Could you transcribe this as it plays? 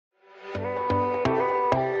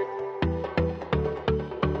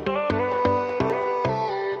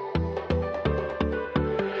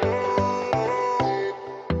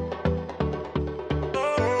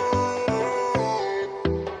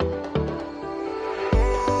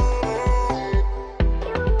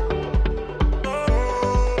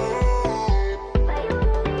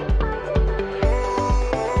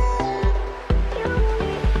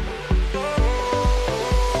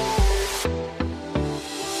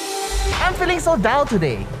I'm feeling so down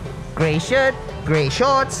today. Grey shirt, grey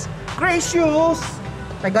shorts, grey shoes.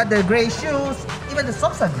 I got the grey shoes. Even the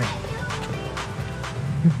socks are grey.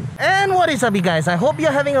 And what is up, you guys? I hope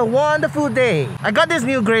you're having a wonderful day. I got these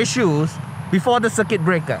new grey shoes before the circuit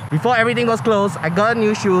breaker. Before everything was closed, I got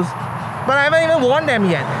new shoes. But I haven't even worn them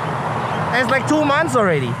yet. And it's like 2 months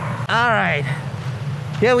already. Alright.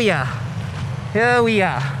 Here we are. Here we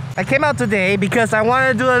are. I came out today because I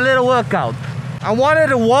wanted to do a little workout. I wanted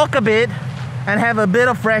to walk a bit and have a bit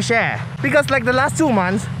of fresh air. Because like the last 2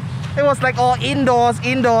 months, it was like all indoors,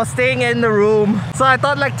 staying in the room. So I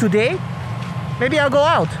thought like today, maybe I'll go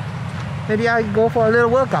out. Maybe I'll go for a little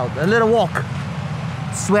workout, a little walk.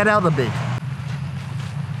 Sweat out a bit.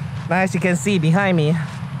 Now as you can see behind me,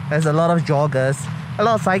 there's a lot of joggers, a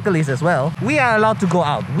lot of cyclists as well. We are allowed to go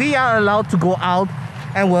out. We are allowed to go out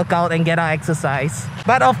and work out and get our exercise.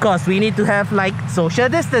 But of course, we need to have like social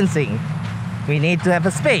distancing. We need to have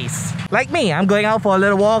a space. Like me, I'm going out for a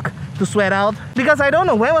little walk to sweat out because I don't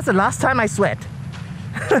know when was the last time I sweat.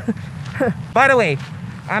 By the way,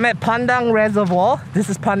 I'm at Pandan Reservoir. This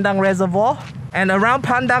is Pandan Reservoir. And around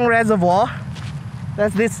Pandan Reservoir,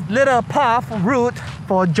 there's this little path route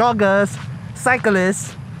for joggers,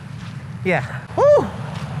 cyclists. Yeah. Whew.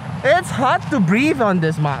 It's hard to breathe on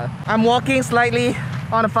this mile. I'm walking slightly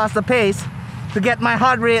on a faster pace to get my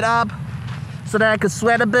heart rate up so that I could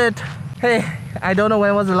sweat a bit. Hey, I don't know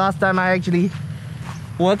when was the last time I actually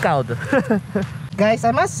worked out. Guys,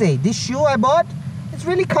 I must say, this shoe I bought, it's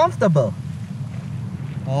really comfortable.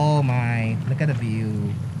 Oh my, look at the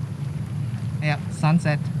view. Yeah,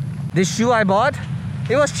 sunset. This shoe I bought,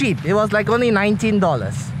 it was cheap. It was like only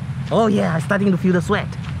 $19. Oh yeah, I'm starting to feel the sweat.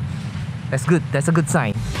 That's good, that's a good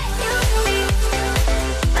sign.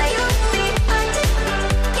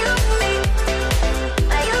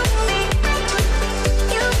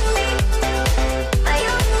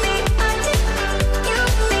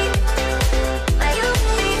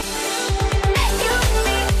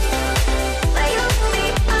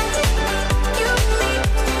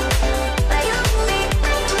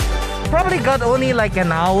 Probably got only like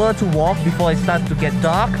an hour to walk before it starts to get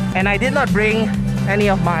dark, and I did not bring any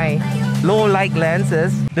of my low light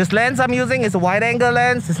lenses. This lens I'm using is a wide angle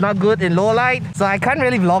lens. It's not good in low light, so I can't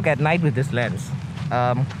really vlog at night with this lens.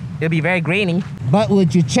 It'll be very grainy. But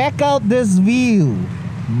would you check out this view?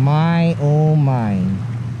 My oh my.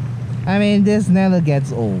 I mean, this never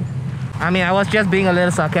gets old. I mean, I was just being a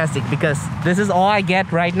little sarcastic because this is all I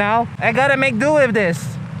get right now. I gotta make do with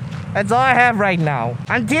this. That's all I have right now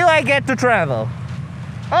until I get to travel.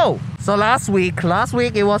 Oh, so last week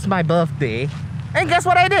it was my birthday, and guess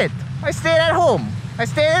what I did? I stayed at home. I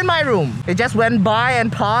stayed in my room. It just went by and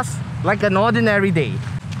passed like an ordinary day.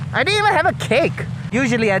 I didn't even have a cake.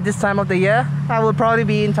 Usually at this time of the year, I would probably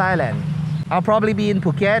be in Thailand. I'll probably be in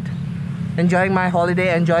Phuket, enjoying my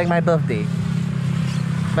holiday, enjoying my birthday.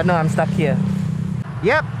 But no, I'm stuck here.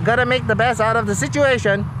 Yep, gotta make the best out of the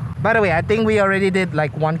situation. By the way, I think we already did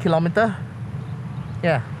like 1 kilometer.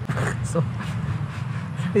 Yeah, so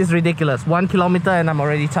it's ridiculous. 1 kilometer and I'm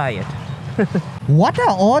already tired. What are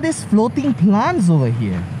all these floating plants over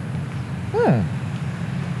here? Huh.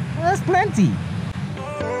 There's plenty.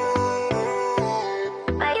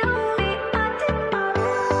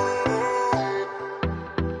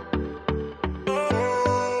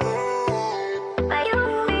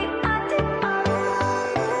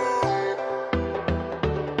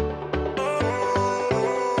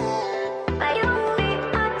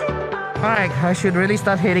 Alright, I should really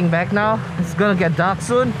start heading back now. It's gonna get dark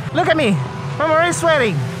soon. Look at me! I'm already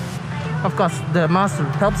sweating! Of course, the mask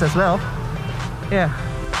helps as well. Yeah.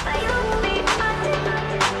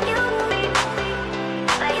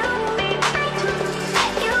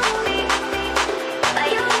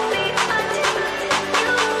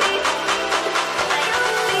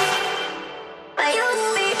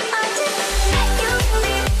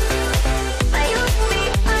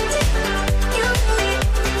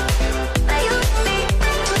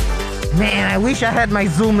 Man, I wish I had my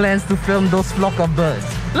zoom lens to film those flock of birds.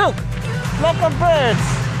 Look! Flock of birds!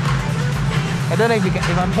 I don't know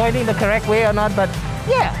if I'm pointing the correct way or not, but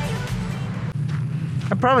yeah!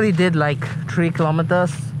 I probably did like 3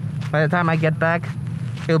 kilometers. By the time I get back,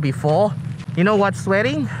 it'll be 4. You know what's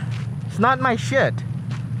sweating? It's not my shirt.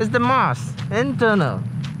 It's the mask. Internal.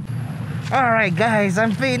 Alright guys,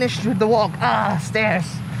 I'm finished with the walk. Stairs.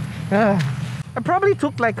 I probably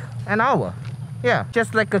took like an hour. Yeah,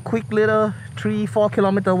 just like a quick little 3-4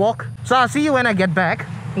 kilometer walk. So I'll see you when I get back.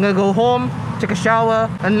 I'm gonna go home, take a shower,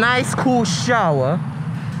 a nice cool shower,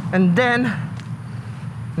 and then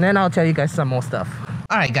I'll tell you guys some more stuff.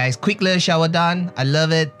 Alright guys, quick little shower done. I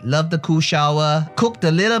love it. Love the cool shower. Cooked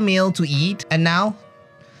a little meal to eat. And now,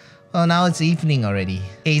 well, now it's evening already.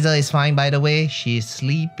 Hazel is fine, by the way. She's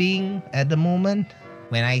sleeping at the moment.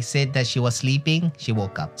 When I said that she was sleeping, she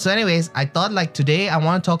woke up. So anyways, I thought like today I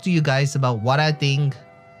want to talk to you guys about what I think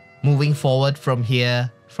moving forward from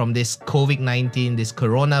here, from this COVID-19, this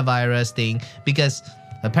coronavirus thing, because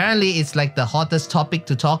apparently it's like the hottest topic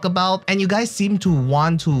to talk about, and you guys seem to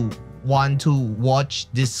want to watch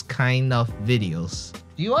this kind of videos.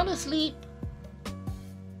 Do you want to sleep?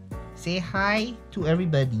 Say hi to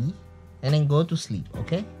everybody and then go to sleep,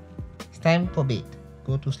 okay? It's time for bed.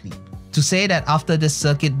 Go to sleep. To say that after this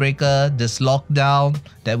circuit breaker, this lockdown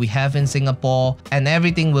that we have in Singapore, and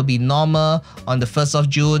everything will be normal on the 1st of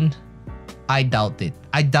June, I doubt it.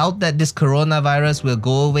 I doubt that this coronavirus will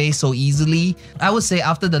go away so easily. I would say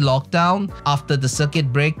after the lockdown, after the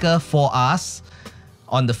circuit breaker for us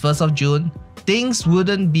on the 1st of June, things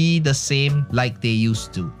wouldn't be the same like they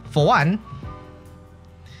used to. For one,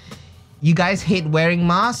 you guys hate wearing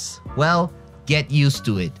masks? Well, get used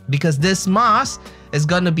to it, because this mask is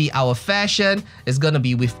gonna be our fashion, it's gonna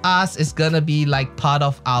be with us, it's gonna be like part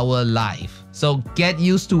of our life. So get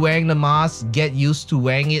used to wearing the mask, get used to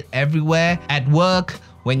wearing it everywhere, at work,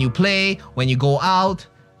 when you play, when you go out.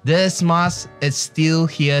 This mask is still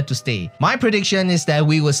here to stay. My prediction is that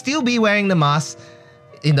we will still be wearing the mask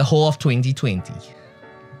in the whole of 2020.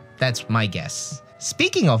 That's my guess.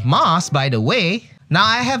 Speaking of masks, by the way, now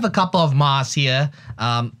I have a couple of masks here.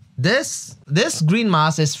 This green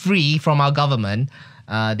mask is free from our government.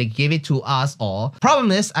 They gave it to us all.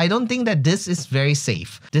 Problem is, I don't think that this is very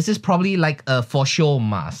safe. This is probably like a for show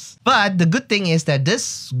mask. But the good thing is that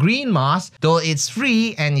this green mask, though it's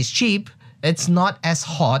free and it's cheap, it's not as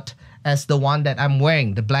hot as the one that I'm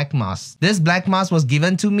wearing, the black mask. This black mask was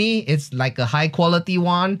given to me. It's like a high quality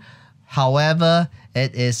one. However,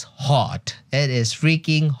 it is hot. It is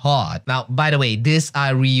freaking hot. Now, by the way, these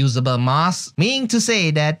are reusable masks, meaning to say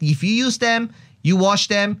that if you use them, you wash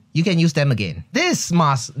them, you can use them again. This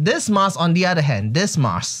mask on the other hand, this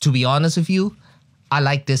mask, to be honest with you, I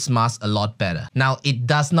like this mask a lot better. Now, it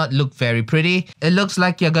does not look very pretty. It looks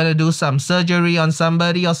like you're gonna do some surgery on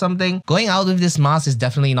somebody or something. Going out with this mask is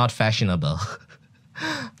definitely not fashionable.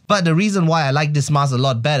 But the reason why I like this mask a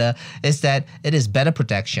lot better is that it is better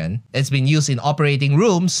protection. It's been used in operating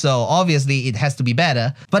rooms, so obviously it has to be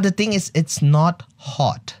better. But the thing is, it's not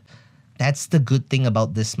hot. That's the good thing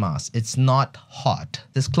about this mask. It's not hot.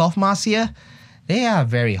 This cloth mask here, they are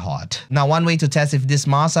very hot. Now, one way to test if these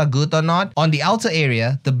masks are good or not, on the outer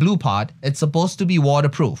area, the blue part, it's supposed to be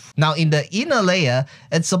waterproof. Now, in the inner layer,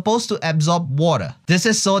 it's supposed to absorb water. This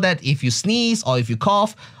is so that if you sneeze or if you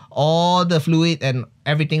cough, all the fluid and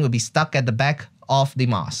everything will be stuck at the back of the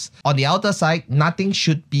mask. On the outer side, nothing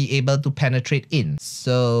should be able to penetrate in.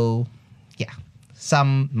 So, yeah.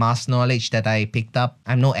 Some mask knowledge that I picked up.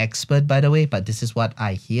 I'm no expert, by the way, but this is what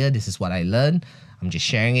I hear. This is what I learned. I'm just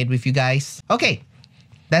sharing it with you guys. Okay,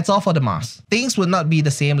 that's all for the mask. Things will not be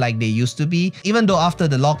the same like they used to be. Even though after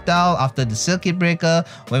the lockdown, after the circuit breaker,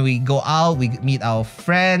 when we go out, we meet our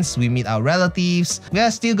friends, we meet our relatives, we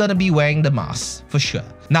are still gonna be wearing the mask, for sure.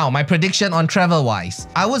 Now, my prediction on travel-wise,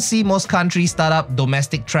 I would see most countries start up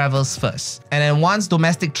domestic travels first. And then once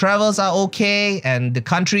domestic travels are okay and the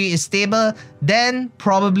country is stable, then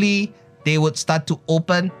probably they would start to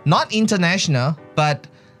open, not international, but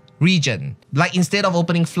region. Like instead of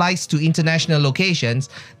opening flights to international locations,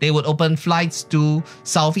 they would open flights to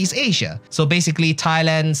Southeast Asia. So basically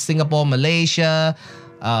Thailand, Singapore, Malaysia,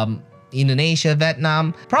 Indonesia,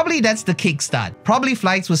 Vietnam. Probably that's the kickstart. Probably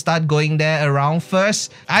flights will start going there around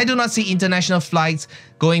first. I do not see international flights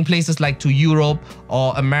going places like to Europe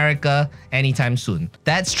or America anytime soon.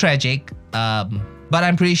 That's tragic. But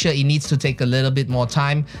I'm pretty sure it needs to take a little bit more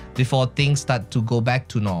time before things start to go back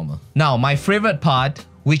to normal. Now, my favorite part,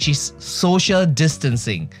 which is social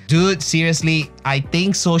distancing. Dude, seriously, I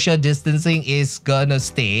think social distancing is gonna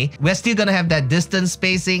stay. We're still gonna have that distance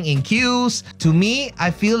spacing in queues. To me,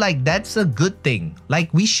 I feel like that's a good thing.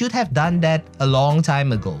 Like, we should have done that a long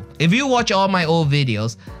time ago. If you watch all my old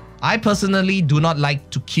videos, I personally do not like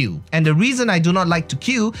to queue. And the reason I do not like to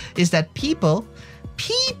queue is that people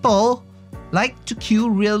like to queue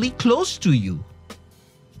really close to you.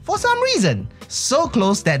 For some reason. So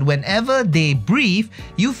close that whenever they breathe,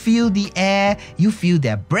 you feel the air, you feel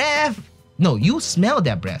their breath. No, you smell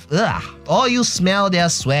their breath. Ugh. Or you smell their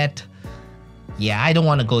sweat. Yeah, I don't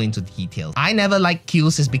want to go into details. I never like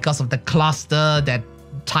queues is because of the cluster, that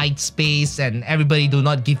tight space, and everybody do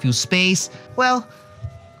not give you space. Well,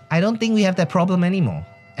 I don't think we have that problem anymore.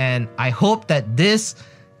 And I hope that this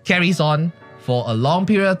carries on for a long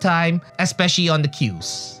period of time, especially on the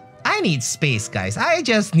queues. I need space, guys. I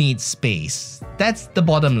just need space. That's the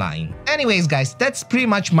bottom line. Anyways, guys, that's pretty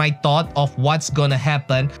much my thought of what's gonna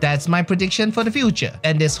happen. That's my prediction for the future.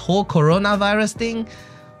 And this whole coronavirus thing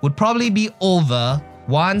would probably be over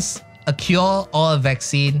once a cure or a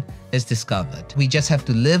vaccine is discovered. We just have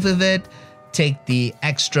to live with it, take the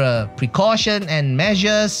extra precaution and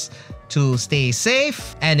measures to stay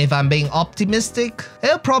safe. And if I'm being optimistic,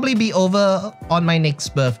 it'll probably be over on my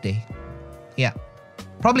next birthday. Yeah.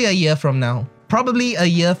 Probably a year from now. Probably a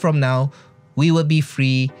year from now, we would be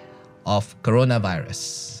free of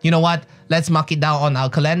coronavirus. You know what? Let's mark it down on our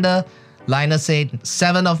calendar. Lionel said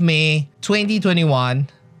 7th of May, 2021,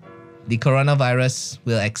 the coronavirus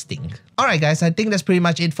will extinct. Alright guys, I think that's pretty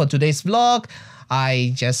much it for today's vlog.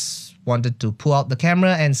 I just wanted to pull out the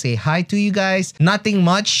camera and say hi to you guys. Nothing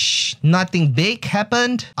much, nothing big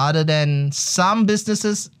happened other than some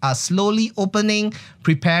businesses are slowly opening,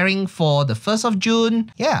 preparing for the 1st of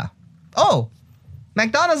June. Yeah. Oh,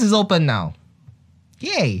 McDonald's is open now.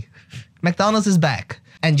 Yay. McDonald's is back.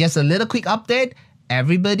 And just a little quick update.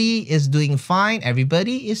 Everybody is doing fine.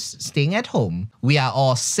 Everybody is staying at home. We are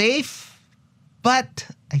all safe, but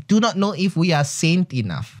I do not know if we are sane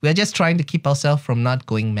enough. We are just trying to keep ourselves from not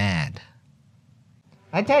going mad.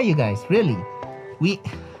 I tell you guys, really,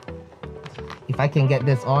 if I can get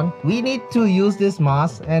this on, we need to use this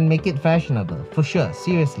mask and make it fashionable. For sure,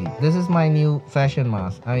 seriously. This is my new fashion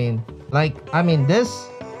mask.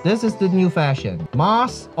 This is the new fashion.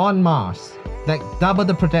 Mask on mask. Like double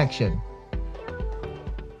the protection.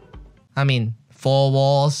 4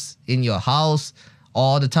 walls in your house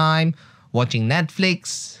all the time, watching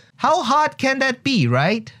Netflix. How hard can that be,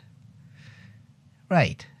 right?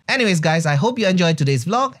 Right. Anyways, guys, I hope you enjoyed today's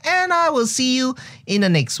vlog and I will see you in the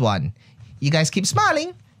next one. You guys keep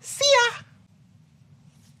smiling. See ya!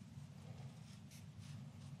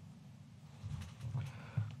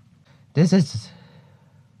 This is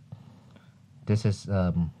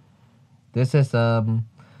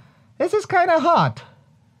kind of hot.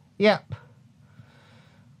 Yep.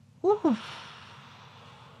 Woo.